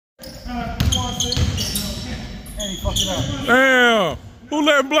Damn. Who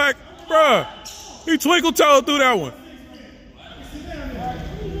let Black? Bruh. He twinkle toed through that one.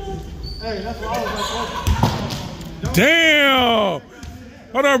 Damn.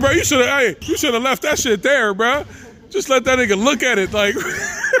 Hold on, bro. You should have left that shit there, bro. Just let that nigga look at it like. How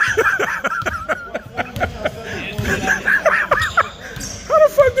the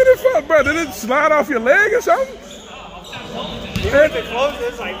fuck did it fall, bro? Did it slide off your leg or something?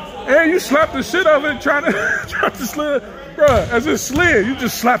 And you slapped the shit out of it trying to slid. Bro, as it slid, you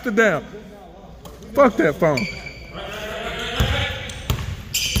just slapped it down. Fuck that phone.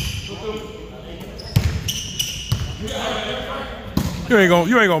 You ain't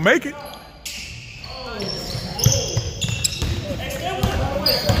gonna make it.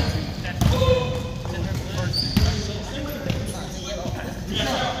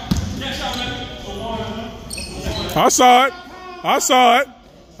 I saw it. I saw it.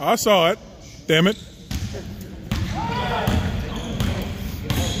 I saw it. Damn it.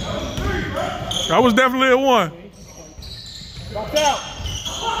 That was definitely a one. Watch out.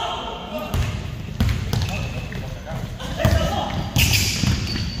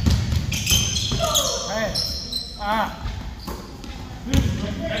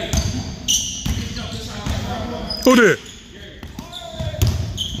 Who did?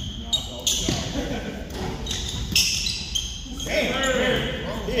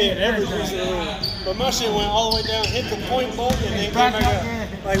 He hit everything, but my shit went all the way down, hit the point bolt, and then came back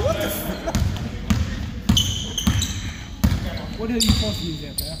up. Like, what the fuck? What are you supposed to use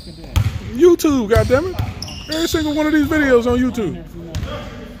that after that? YouTube, goddammit. Every single one of these videos on YouTube.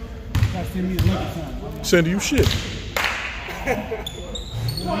 Send you shit.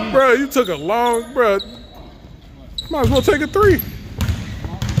 Bro, you took a long, bro. Might as well take a 3. Take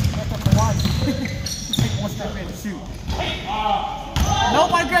one step in to shoot.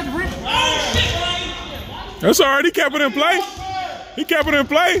 Nobody got the ring. That's all right. He kept it in play. He kept it in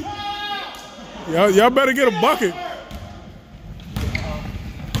play. Y'all better get a bucket.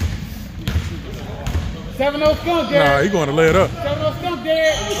 7-0 skunk, Derek. Nah, he going to lay it up. 7-0 skunk,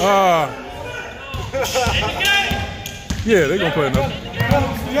 Derek. Yeah, they gonna play enough.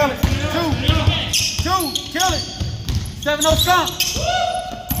 Kill it. Two. Kill it. 7-0 skunk.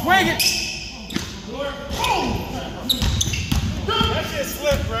 Swing it. That shit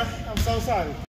slipped, bro. I'm so sorry.